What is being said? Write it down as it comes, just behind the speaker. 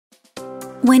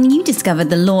When you discovered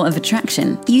the law of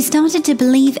attraction, you started to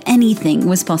believe anything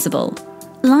was possible.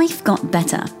 Life got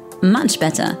better, much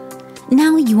better.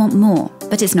 Now you want more,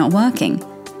 but it's not working.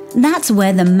 That's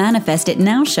where the Manifest It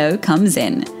Now show comes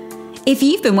in. If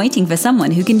you've been waiting for someone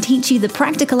who can teach you the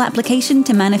practical application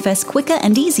to manifest quicker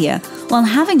and easier while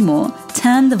having more,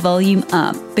 turn the volume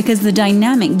up, because the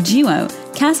dynamic duo,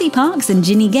 Cassie Parks and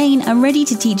Ginny Gain, are ready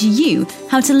to teach you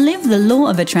how to live the law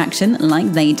of attraction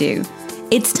like they do.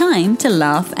 It's time to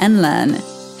laugh and learn.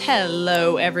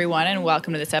 Hello, everyone, and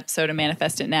welcome to this episode of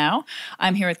Manifest It Now.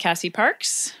 I'm here with Cassie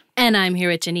Parks. And I'm here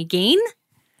with Ginny Gain.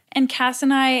 And Cass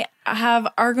and I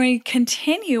are going to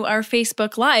continue our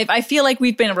Facebook Live. I feel like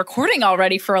we've been recording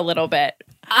already for a little bit.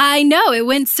 I know, it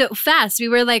went so fast. We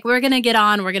were like, we're going to get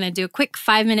on, we're going to do a quick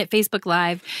 5-minute Facebook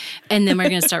Live, and then we're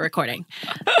going to start recording.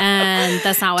 And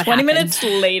that's not what 20 happened. minutes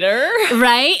later.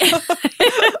 Right?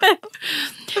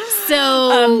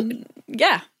 So,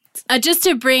 yeah. Just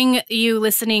to bring you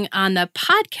listening on the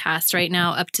podcast right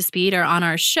now up to speed or on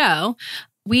our show,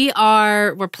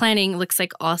 we're planning, looks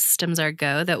like all systems are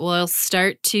go, that we'll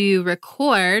start to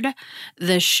record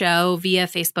the show via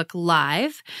Facebook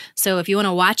Live. So if you want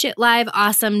to watch it live,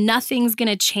 awesome. Nothing's going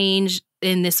to change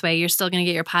in this way. You're still going to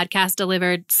get your podcast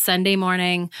delivered Sunday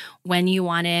morning when you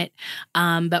want it.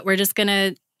 But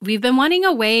we've been wanting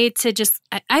a way to just,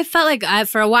 I felt like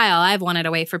for a while, I've wanted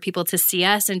a way for people to see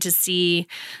us and to see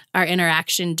our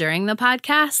interaction during the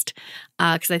podcast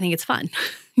because I think it's fun.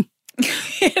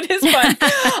 It is fun.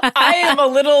 I am a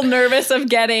little nervous of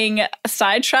getting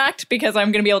sidetracked because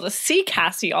I'm going to be able to see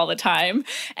Cassie all the time.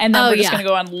 And then we're just going to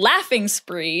go on laughing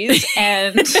sprees.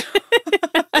 And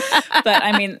but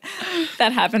I mean,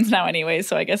 that happens now anyway,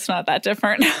 so I guess it's not that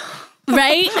different.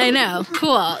 Right? I know.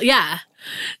 Cool. Yeah.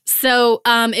 So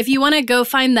if you want to go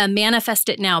find the Manifest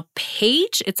It Now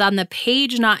page, it's on the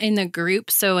page, not in the group.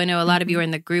 So I know a lot of you are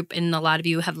in the group and a lot of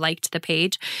you have liked the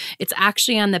page. It's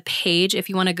actually on the page if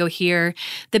you want to go hear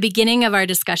the beginning of our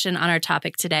discussion on our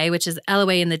topic today, which is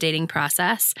LOA in the dating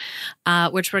process,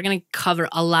 which we're going to cover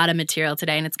a lot of material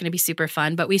today and it's going to be super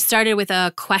fun. But we started with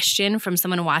a question from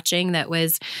someone watching that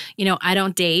was, I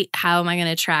don't date. How am I going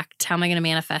to attract? How am I going to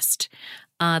manifest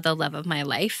the love of my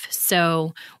life?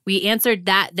 So we answered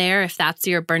that there. If that's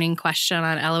your burning question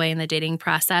on LOA in the dating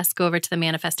process, go over to the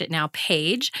Manifest It Now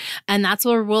page. And that's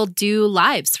where we'll do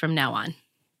lives from now on.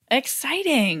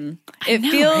 Exciting.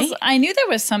 Right? I knew there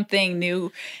was something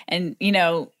new and,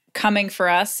 coming for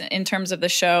us in terms of the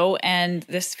show. And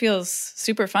this feels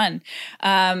super fun.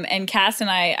 And Cass and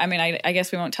I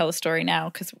guess we won't tell the story now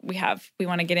because we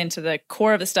want to get into the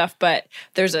core of the stuff, but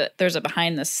there's a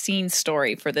behind the scenes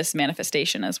story for this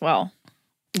manifestation as well.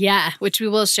 Yeah, which we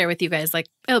will share with you guys. Like,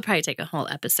 it'll probably take a whole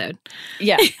episode.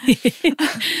 Yeah.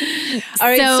 All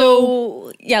right.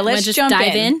 So let's just jump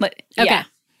dive in. Okay. Yeah.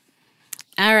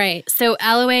 All right. So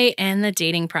LOA and the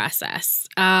dating process.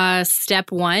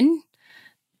 Step 1,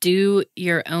 do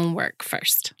your own work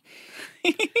first.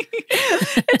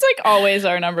 It's like always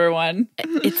our number one.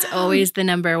 It's always the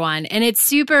number one. And it's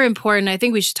super important. I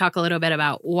think we should talk a little bit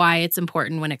about why it's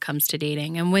important when it comes to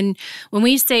dating. And when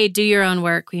we say do your own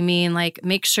work, we mean like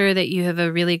make sure that you have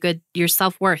a really good, your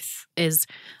self-worth is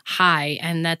high.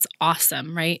 And that's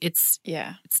awesome, right? It's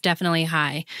definitely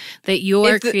high. That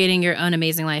you're creating your own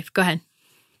amazing life. Go ahead.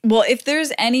 Well, if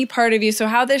there's any part of you, so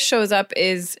how this shows up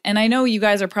is, and I know you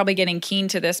guys are probably getting keen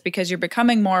to this because you're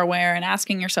becoming more aware and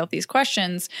asking yourself these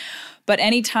questions, but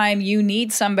anytime you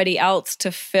need somebody else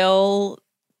to fill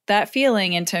that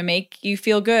feeling and to make you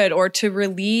feel good or to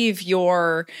relieve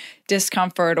your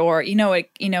discomfort or,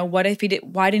 what if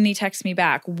why didn't he text me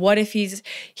back? What if he's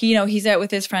out with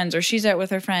his friends or she's out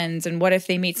with her friends? And what if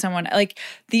they meet someone? Like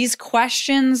these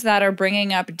questions that are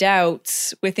bringing up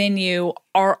doubts within you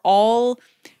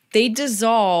they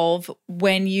dissolve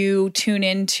when you tune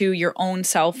into your own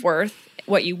self-worth,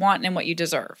 what you want and what you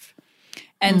deserve.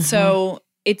 And so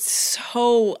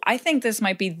I think this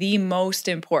might be the most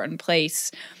important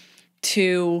place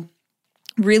to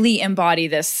really embody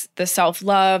the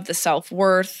self-love, the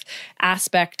self-worth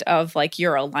aspect of like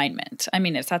your alignment. I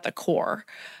mean, it's at the core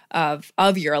of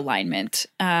your alignment.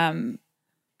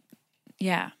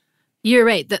 Yeah. You're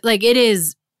right. Like it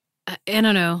is, I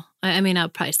don't know. I mean, I'll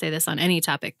probably say this on any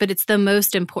topic, but it's the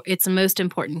most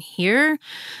important here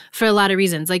for a lot of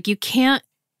reasons. Like you can't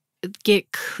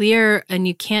get clear and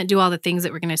you can't do all the things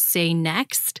that we're going to say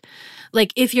next.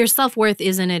 Like if your self-worth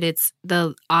isn't at its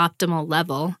the optimal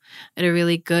level, at a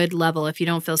really good level, if you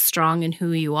don't feel strong in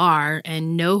who you are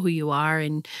and know who you are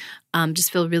and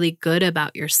just feel really good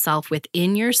about yourself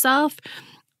within yourself,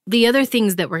 the other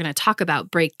things that we're going to talk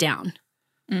about break down.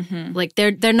 Like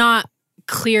they're not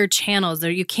clear channels.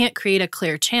 You can't create a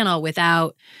clear channel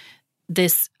without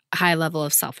this high level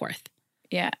of self-worth.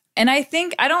 Yeah. And I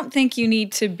don't think you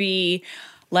need to be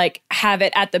like have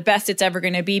it at the best it's ever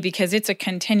going to be, because it's a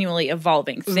continually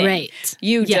evolving thing. Right.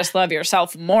 You just love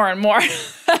yourself more and more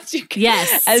as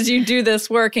you do this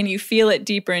work and you feel it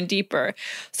deeper and deeper.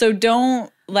 So don't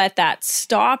let that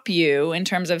stop you in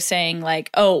terms of saying like,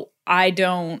 oh, I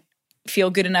don't feel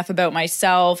good enough about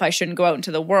myself, I shouldn't go out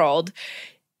into the world.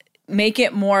 Make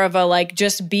it more of a like,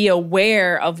 just be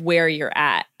aware of where you're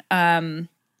at.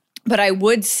 But I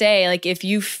would say, like, if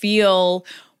you feel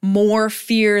more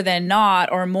fear than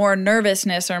not, or more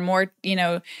nervousness, or more,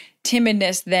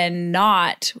 timidness than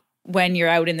not when you're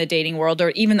out in the dating world, or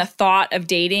even the thought of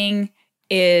dating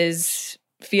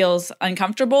feels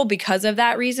uncomfortable because of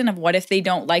that reason of what if they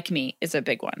don't like me is a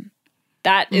big one.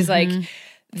 That is like,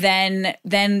 then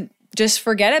just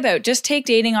just take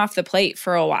dating off the plate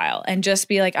for a while and just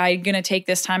be like, I'm going to take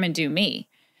this time and do me.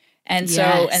 And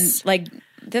and like,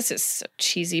 this is so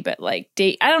cheesy, but like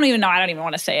I don't even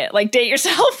want to say it. Like, date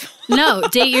yourself. No,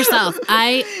 date yourself.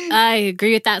 I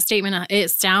agree with that statement.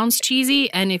 It sounds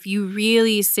cheesy. And if you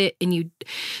really sit and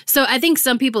so I think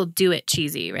some people do it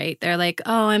cheesy, right? They're like,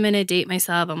 oh, I'm going to date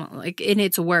myself. I'm like, in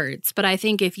its words. But I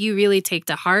think if you really take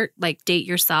to heart, like, date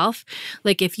yourself,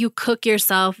 like if you cook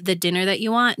yourself the dinner that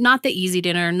you want, not the easy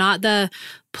dinner, not the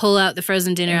pull out the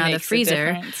frozen dinner out of the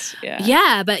freezer.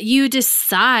 Yeah, but you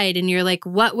decide and you're like,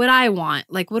 what would I want?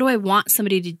 Like, what do I want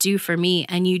somebody to do for me?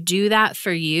 And you do that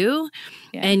for you.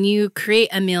 Yeah. And you create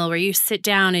a meal where you sit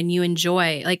down and you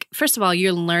enjoy. Like, first of all,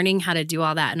 you're learning how to do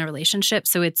all that in a relationship.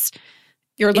 So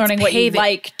you're learning what you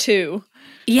like too.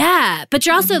 Yeah. But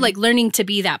you're also like learning to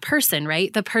be that person,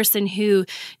 right? The person who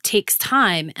takes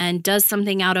time and does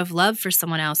something out of love for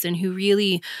someone else, and who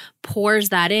really pours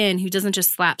that in, who doesn't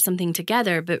just slap something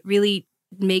together, but really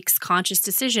makes conscious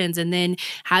decisions and then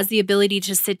has the ability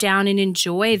to sit down and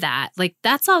enjoy that. Like,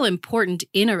 that's all important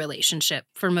in a relationship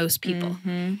for most people.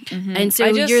 And so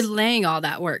you're laying all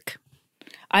that work.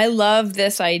 I love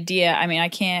this idea. I mean,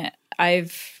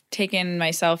 I've taken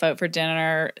myself out for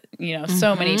dinner,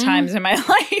 so many times in my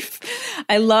life.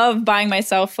 I love buying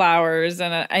myself flowers.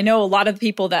 And I know a lot of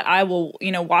people that I will,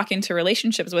 walk into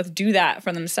relationships with do that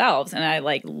for themselves. And I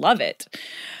like love it.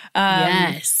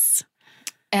 Yes.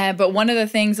 But one of the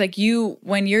things, like,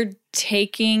 when you're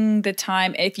taking the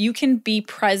time, if you can be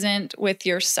present with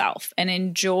yourself and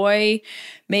enjoy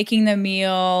making the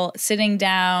meal, sitting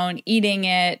down, eating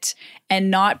it, and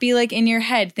not be like in your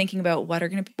head thinking about what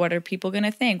are people going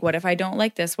to think? What if I don't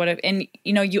like this? And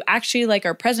you actually like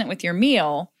are present with your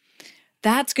meal,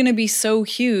 that's going to be so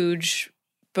huge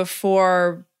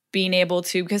before being able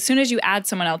to, because as soon as you add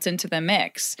someone else into the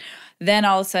mix, then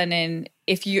all of a sudden,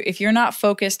 if you're not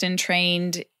focused and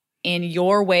trained in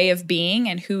your way of being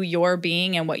and who you're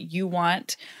being and what you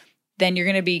want, then you're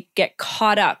going to get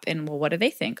caught up in, well, what do they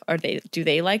think? Do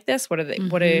they like this?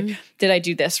 Did I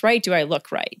do this right? Do I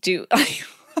look right?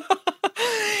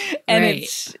 And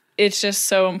right. It's just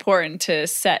so important to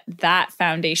set that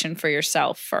foundation for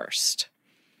yourself first.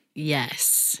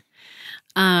 Yes.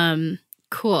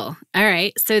 Cool. All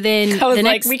right. So then I was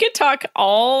like, we could talk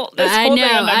all this whole thing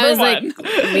on number one.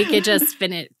 Like, we could just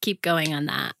keep going on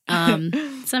that.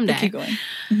 Someday. Keep going.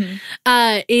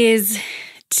 Is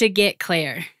to get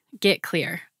clear. Get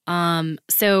clear.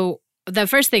 So the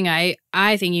first thing I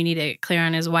think you need to get clear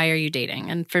on is, why are you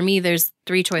dating? And for me, there's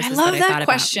 3 choices that I thought about.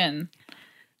 Question.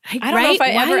 I don't know if I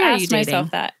ever asked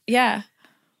myself that. Yeah.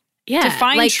 Yeah. To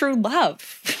find true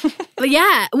love.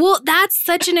 Yeah. Well, that's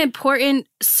such an important,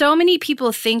 so many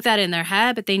people think that in their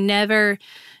head, but they never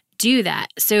do that.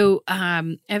 So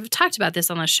I've talked about this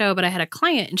on the show, but I had a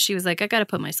client and she was like, I got to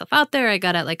put myself out there.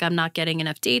 I'm not getting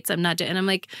enough dates. And I'm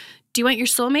like, do you want your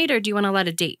soulmate or do you want a lot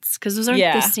of dates? Because those aren't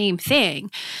the same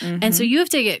thing. And so you have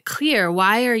to get clear.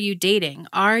 Why are you dating?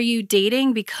 Are you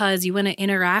dating because you want to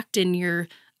interact and you're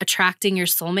attracting your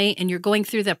soulmate and you're going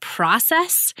through the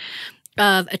process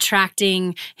of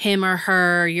attracting him or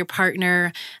her, your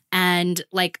partner, and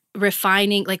like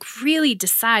refining, like really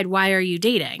decide, why are you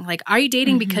dating? Like, are you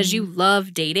dating because you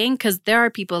love dating? Because there are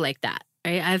people like that,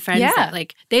 right? I have friends that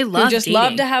like, they love just dating.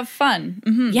 Love to have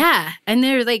fun. Yeah. And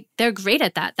they're great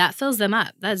at that. That fills them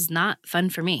up. That is not fun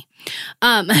for me.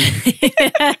 I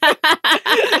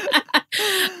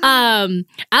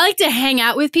like to hang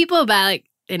out with people, but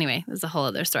anyway, this is a whole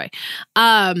other story.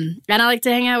 And I like to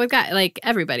hang out with guys, like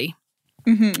everybody.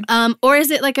 Or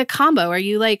is it like a combo? Are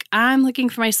you like, I'm looking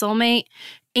for my soulmate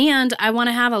and I want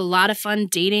to have a lot of fun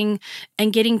dating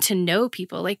and getting to know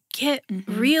people? Like, get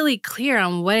really clear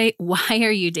on why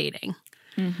are you dating?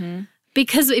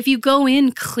 Because if you go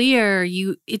in clear,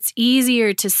 it's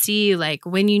easier to see like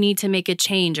when you need to make a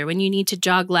change or when you need to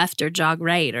jog left or jog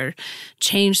right or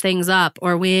change things up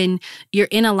or when you're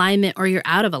in alignment or you're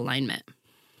out of alignment.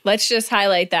 Let's just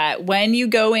highlight that. When you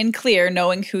go in clear,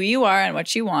 knowing who you are and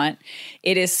what you want,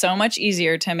 it is so much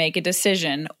easier to make a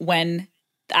decision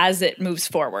as it moves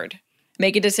forward.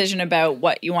 Make a decision about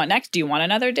what you want next. Do you want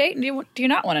another date? Do you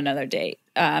not want another date?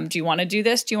 Do you want to do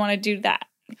this? Do you want to do that?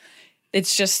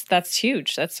 It's just, that's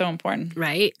huge. That's so important.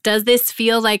 Right? Does this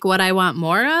feel like what I want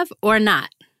more of or not?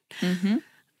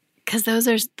 Because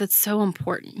that's so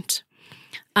important.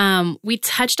 We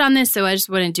touched on this, so I just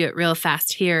want to do it real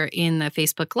fast here in the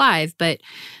Facebook Live. But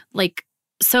like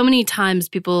so many times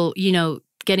people,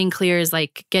 getting clear is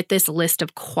like, get this list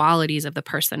of qualities of the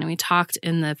person. And we talked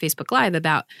in the Facebook Live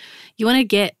about you want to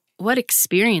get what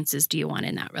experiences do you want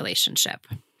in that relationship?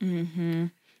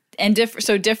 And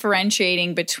so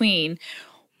differentiating between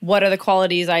what are the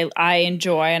qualities I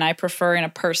enjoy and I prefer in a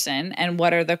person, and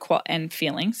what are the and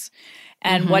feelings,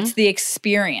 and what's the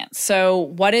experience. So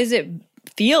what does it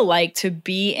feel like to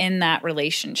be in that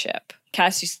relationship?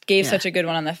 Cass, you gave such a good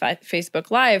one on the Facebook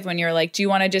Live when you're like, do you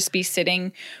want to just be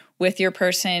sitting with your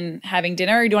person having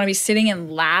dinner, or do you want to be sitting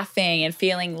and laughing and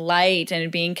feeling light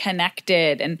and being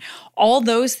connected? And all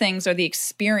those things are the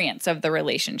experience of the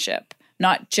relationship,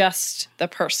 not just the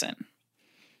person.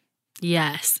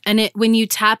 Yes. And when you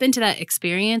tap into that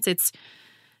experience, it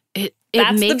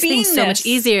makes things so much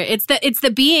easier. It's the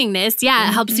beingness. Yeah,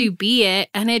 it helps you be it.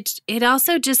 And it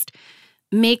also just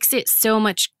makes it so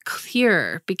much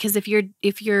clearer, because if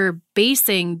you're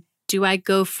basing, do I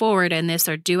go forward in this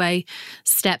or do I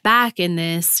step back in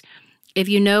this? If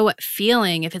you know what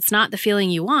feeling, if it's not the feeling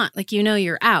you want, like,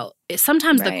 you're out.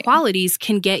 Sometimes the qualities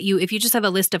can get you, if you just have a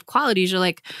list of qualities, you're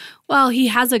like, well, he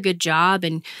has a good job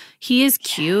and he is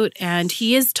cute and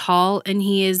he is tall and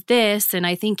he is this, and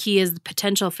I think he has the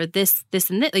potential for this, this,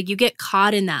 and that. Like, you get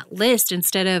caught in that list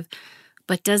instead of,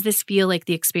 but does this feel like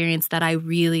the experience that I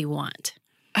really want?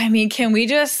 I mean, can we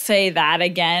just say that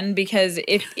again? Because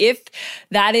if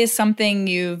that is something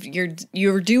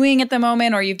you're doing at the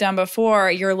moment or you've done before,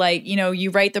 you're like,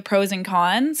 you write the pros and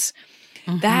cons.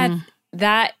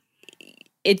 That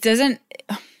it doesn't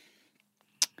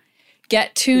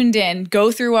get tuned in.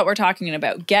 Go through what we're talking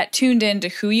about. Get tuned in to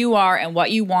who you are and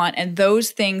what you want, and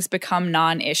those things become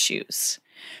non-issues.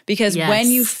 Because when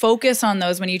you focus on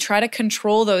those, when you try to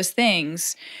control those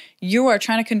things, you are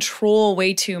trying to control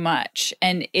way too much.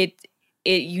 And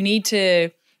you need to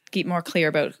get more clear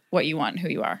about what you want and who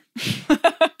you are.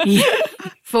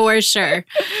 For sure.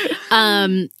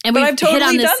 But I've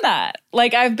totally done that.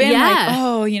 Like, I've been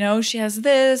like, she has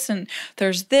this and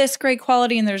there's this great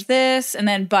quality and there's this and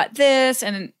then but this.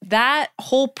 And that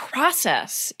whole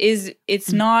process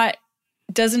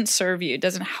doesn't serve you. It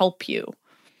doesn't help you.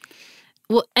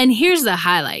 Well, and here's the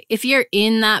highlight. If you're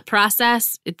in that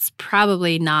process, it's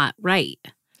probably not right.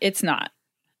 It's not.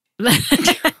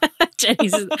 Jenny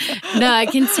says, no, I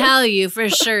can tell you for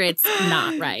sure it's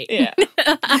not right. Yeah.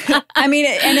 I mean,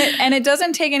 and it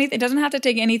doesn't take anything. It doesn't have to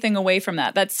take anything away from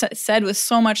that. That's said with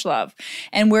so much love.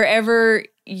 And wherever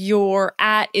you're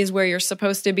at is where you're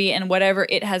supposed to be, and whatever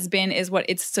it has been is what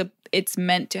it's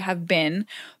meant to have been.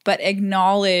 But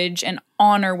acknowledge and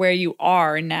honor where you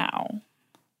are now.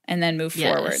 And then move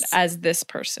forward as this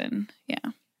person.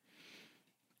 Yeah.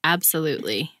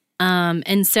 Absolutely.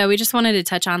 And so we just wanted to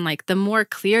touch on, like, the more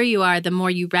clear you are, the more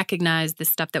you recognize the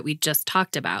stuff that we just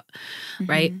talked about,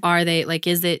 right? Are they, like,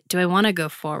 do I want to go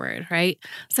forward, right?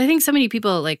 So I think so many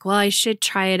people like, well, I should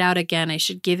try it out again. I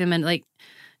should give him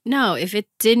no, if it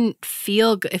didn't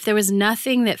feel good, if there was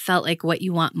nothing that felt like what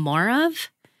you want more of,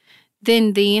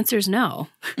 then the answer is no.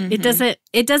 It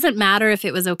doesn't matter if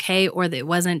it was okay or that it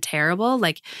wasn't terrible.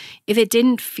 Like, if it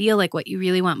didn't feel like what you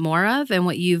really want more of and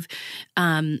what you've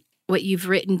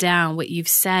written down, what you've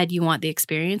said you want the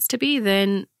experience to be,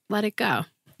 then let it go.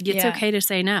 It's okay to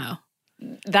say no.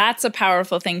 That's a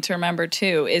powerful thing to remember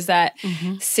too, is that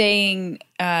saying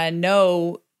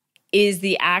no is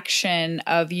the action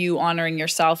of you honoring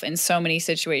yourself in so many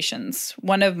situations.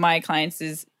 One of my clients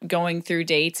is going through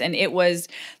dates, and it was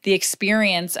the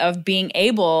experience of being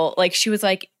able, like, she was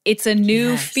like, it's a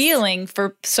new feeling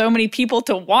for so many people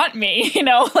to want me,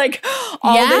 like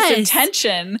all this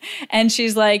attention. And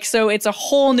she's like, so it's a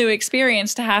whole new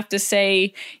experience to have to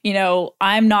say,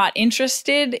 I'm not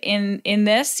interested in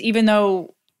this, even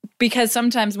though, because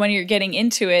sometimes when you're getting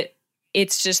into it,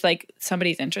 it's just like,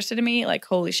 somebody's interested in me, like,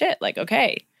 holy shit, like,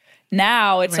 okay.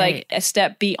 Now it's like a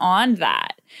step beyond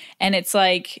that. And it's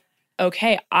like,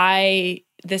 okay,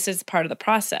 this is part of the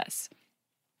process.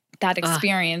 That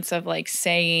experience of like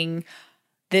saying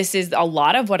this is a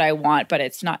lot of what I want, but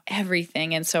it's not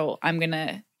everything. And so I'm going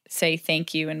to say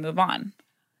thank you and move on.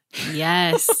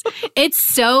 Yes. It's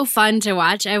so fun to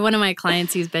watch. I have one of my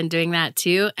clients who's been doing that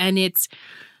too. And it's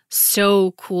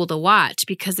so cool to watch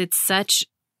because it's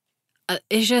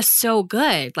just so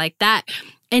good. Like that.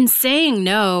 And saying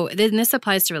no, and this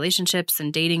applies to relationships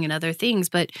and dating and other things,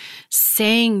 but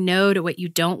saying no to what you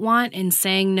don't want and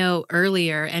saying no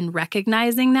earlier and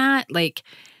recognizing that, like,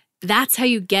 that's how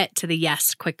you get to the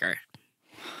yes quicker.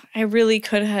 I really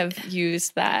could have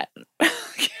used that earlier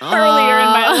in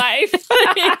my life.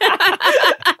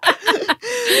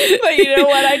 But you know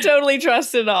what? I totally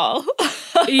trust it all.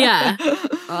 Yeah.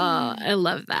 Oh, I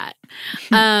love that.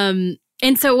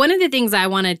 And so one of the things I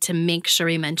wanted to make sure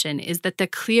we mention is that the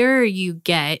clearer you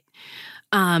get,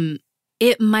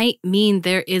 it might mean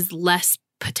there is less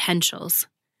potentials.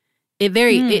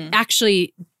 It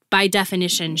actually, by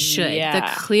definition, should. Yeah.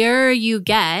 The clearer you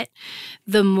get,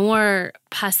 the more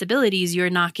possibilities you're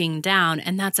knocking down,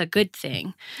 and that's a good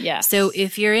thing. Yes. So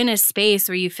if you're in a space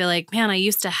where you feel like, man, I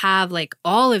used to have like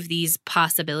all of these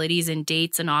possibilities and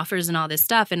dates and offers and all this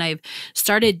stuff, and I've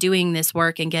started doing this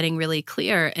work and getting really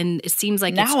clear, and it seems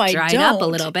like now it's dried up a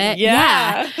little bit.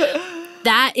 Yeah.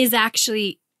 That is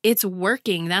actually, it's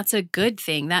working. That's a good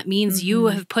thing. That means you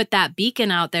have put that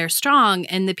beacon out there strong,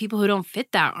 and the people who don't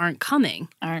fit that aren't coming.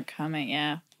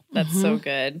 Yeah. That's so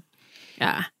good.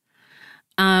 Yeah.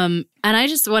 And I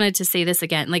just wanted to say this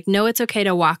again, like, no, it's okay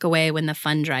to walk away when the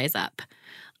fun dries up.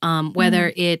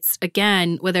 Whether it's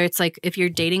like if you're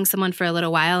dating someone for a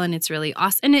little while and it's really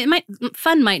awesome, and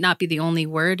fun might not be the only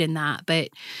word in that, but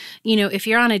you know, if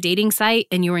you're on a dating site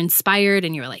and you were inspired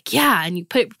and you were like, yeah, and you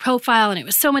put your profile and it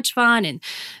was so much fun, and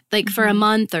like for a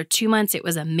month or 2 months, it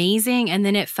was amazing. And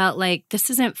then it felt like this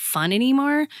isn't fun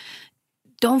anymore.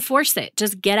 Don't force it.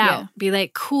 Just get out. Yeah. Be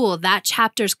like, cool, that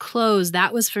chapter's closed.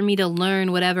 That was for me to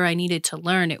learn whatever I needed to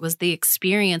learn. It was the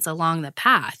experience along the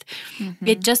path.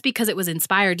 It just because it was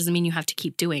inspired doesn't mean you have to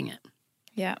keep doing it.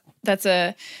 Yeah. That's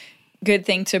a good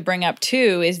thing to bring up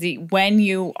too, is when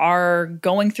you are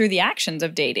going through the actions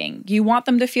of dating, you want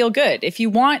them to feel good. If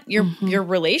you want your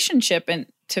relationship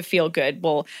to feel good,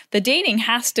 well, the dating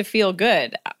has to feel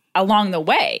good along the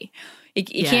way. It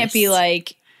can't be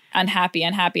like, unhappy.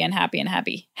 Happy.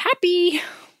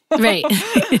 Right.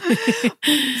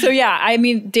 So yeah, I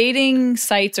mean, dating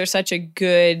sites are such a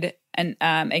good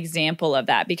example of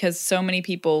that, because so many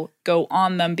people go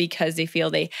on them because they feel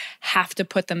they have to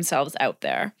put themselves out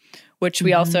there, which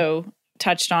we also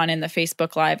touched on in the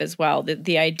Facebook Live as well.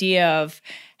 The idea of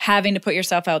having to put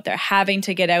yourself out there, having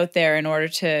to get out there in order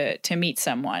to meet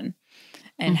someone,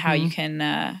 and how you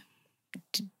can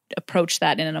approach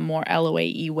that in a more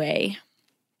LOAE way.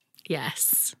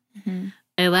 Yes.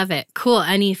 I love it. Cool.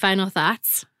 Any final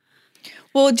thoughts?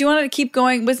 Well, do you want to keep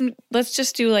going? Let's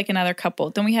just do like another couple.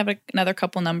 Don't we have another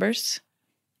couple numbers?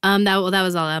 That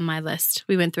was all on my list.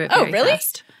 We went through it very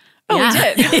fast. Oh,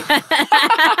 yeah. We did.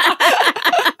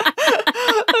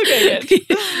 Okay,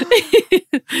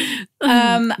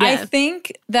 good. I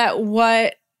think that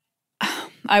what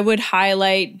I would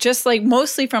highlight, just like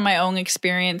mostly from my own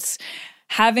experience,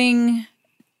 having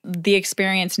the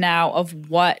experience now of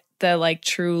what the like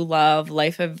true love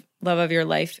of your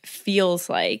life feels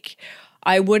like,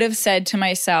 I would have said to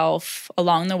myself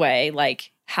along the way,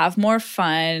 like, have more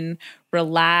fun,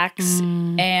 relax,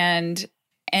 and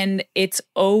it's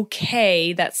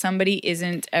okay that somebody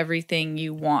isn't everything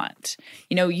you want.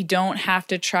 You know, you don't have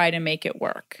to try to make it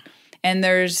work. And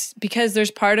because there's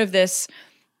part of this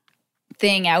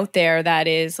thing out there that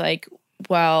is like,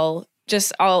 well,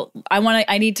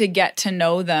 I need to get to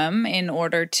know them in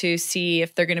order to see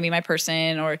if they're going to be my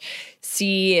person, or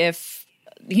see if,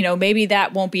 you know, maybe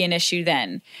that won't be an issue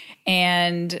then.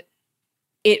 And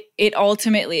it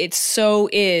ultimately, it so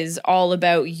is all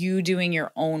about you doing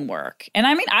your own work. And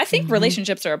I mean, I think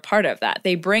relationships are a part of that.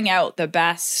 They bring out the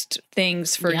best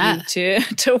things for you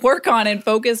to work on and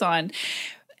focus on.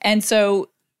 And so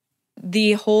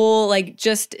the whole, like,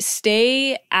 just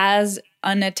stay as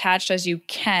unattached as you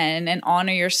can and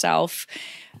honor yourself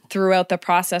throughout the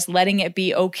process, letting it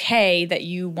be okay that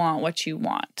you want what you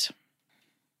want.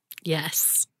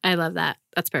 Yes. I love that.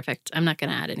 That's perfect. I'm not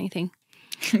going to add anything.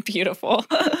 Beautiful.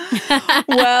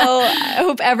 Well, I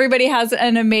hope everybody has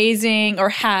an amazing, or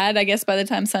had, I guess by the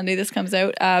time Sunday this comes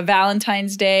out,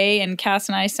 Valentine's Day. And Cass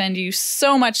and I send you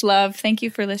so much love. Thank you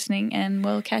for listening, and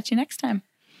we'll catch you next time.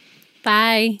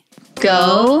 Bye.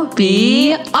 Go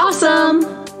be awesome.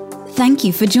 Thank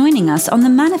you for joining us on the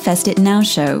Manifest It Now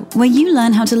show, where you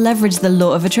learn how to leverage the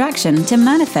law of attraction to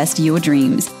manifest your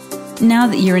dreams. Now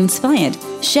that you're inspired,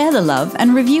 share the love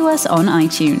and review us on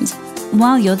iTunes.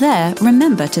 While you're there,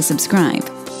 remember to subscribe.